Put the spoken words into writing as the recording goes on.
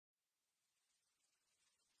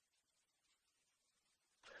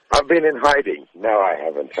I've been in hiding. No, I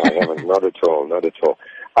haven't. Not at all. Not at all.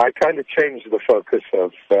 I kind of changed the focus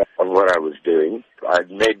of what I was doing. I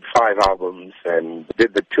made 5 albums and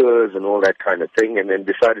did the tours and all that kind of thing, and then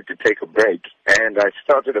decided to take a break. And I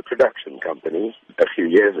started a production company a few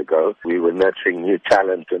years ago. We were nurturing new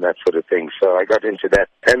talent and that sort of thing, so I got into that.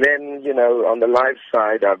 And then, on the live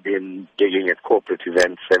side, I've been gigging at corporate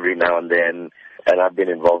events every now and then, and I've been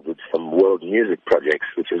involved with some world music projects,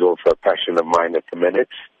 which is also a passion of mine at the minute.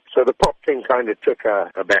 So the pop thing kind of took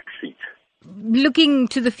a back seat. Looking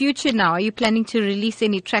to the future now, are you planning to release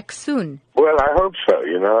any tracks soon? Well, I hope so,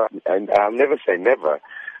 and I'll never say never.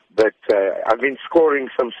 But I've been scoring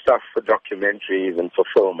some stuff for documentaries and for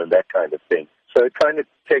film and that kind of thing. So it kind of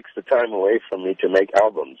takes the time away from me to make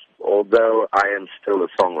albums, although I am still a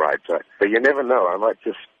songwriter. But you never know, I might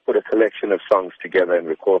just put a collection of songs together and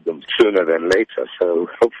record them sooner than later. So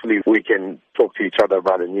hopefully we can talk to each other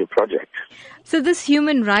about a new project. So this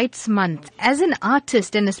Human Rights Month, as an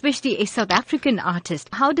artist and especially a South African artist,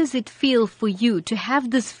 how does it feel for you to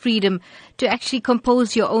have this freedom to actually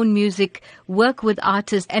compose your own music, work with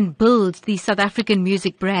artists and build the South African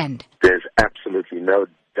music brand? There's absolutely no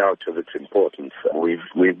doubt of its importance. We've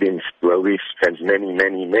spent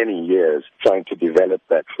many years trying to develop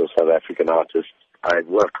that for South African artists. I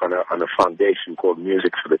work on a foundation called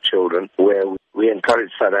Music for the Children, where we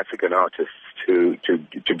encourage South African artists to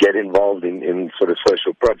get involved in sort of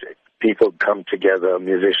social projects. People come together,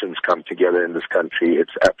 musicians come together in this country.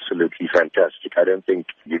 It's absolutely fantastic. I don't think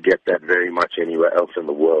you get that very much anywhere else in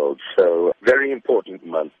the world. So very important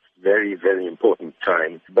month, very, very important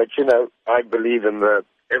time. But, I believe in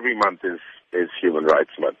every month is Human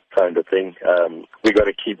Rights Month kind of thing. We got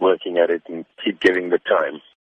to keep working at it and keep giving the time.